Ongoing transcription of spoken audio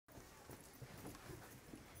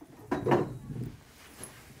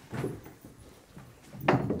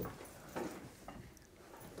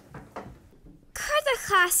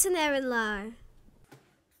hasan lá.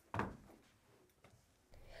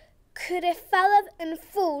 Cur fellh an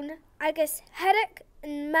fún agus herric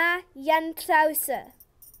an ma jan trausa.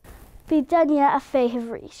 Bhí daine a féithimh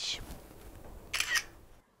rís.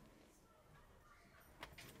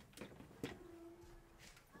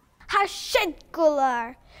 Ha siad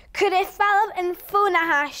golar, cur fellh an fún a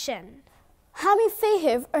hasan. Ha mí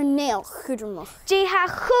féithimh ar néal chudraach. Dí ha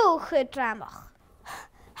chó chudramach.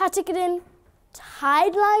 Ha te in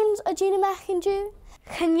tidelines a dtíine mechan dú?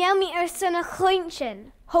 Cynneamí ar sanna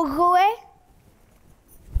chloinsin. Ho goe?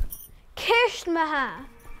 Kirst maha.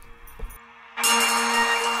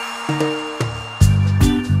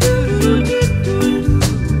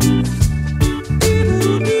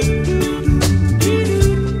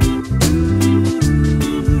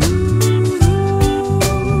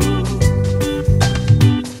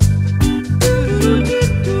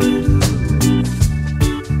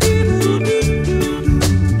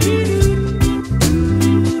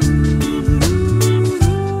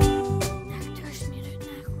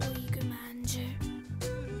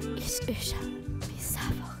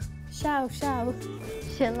 Sew.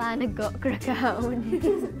 Sin lena gogra gawn.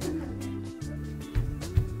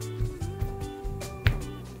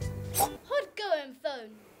 Hod go an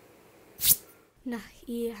phone. Nach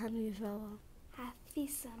í hanú bhela. Ha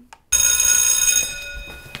fisam.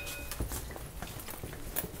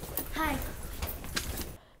 Hi.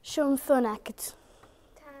 Seom fun agad.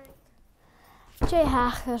 Dé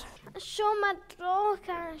hachar. Seo ma droch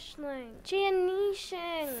asling. Dé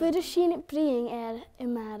nísing. Fuidir sin bríing I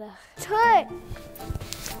marach. Tut.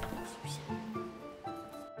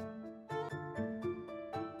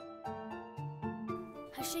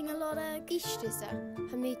 Ha sin a lot a gíistesa,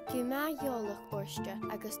 ha mí tú má jólach orste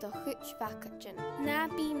agus do chuit vacacin. Na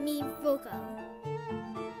bí mi vogal.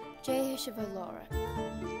 Dé se bh Laura.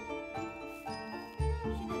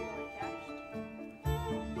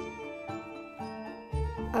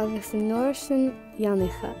 Agus an nóir sin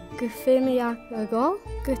Jannicha. Go féimeach a gá,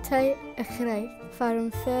 go taid a chréith far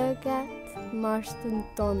an fégat Marston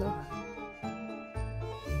Donnach.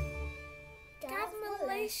 Gaf me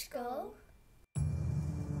leisco.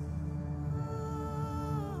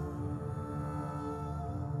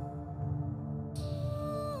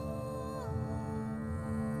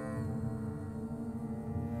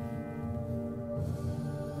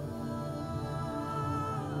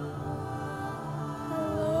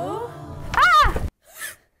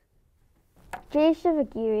 Dé se bh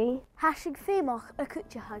géirí. Hasig féimach a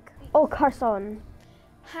cúteag. Ó Carson.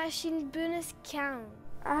 Ha sin bunas ceann.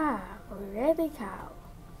 Already cow.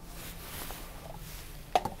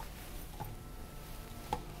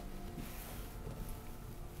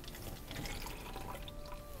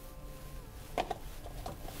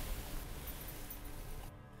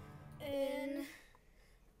 Un,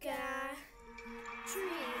 ga,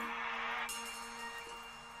 tree.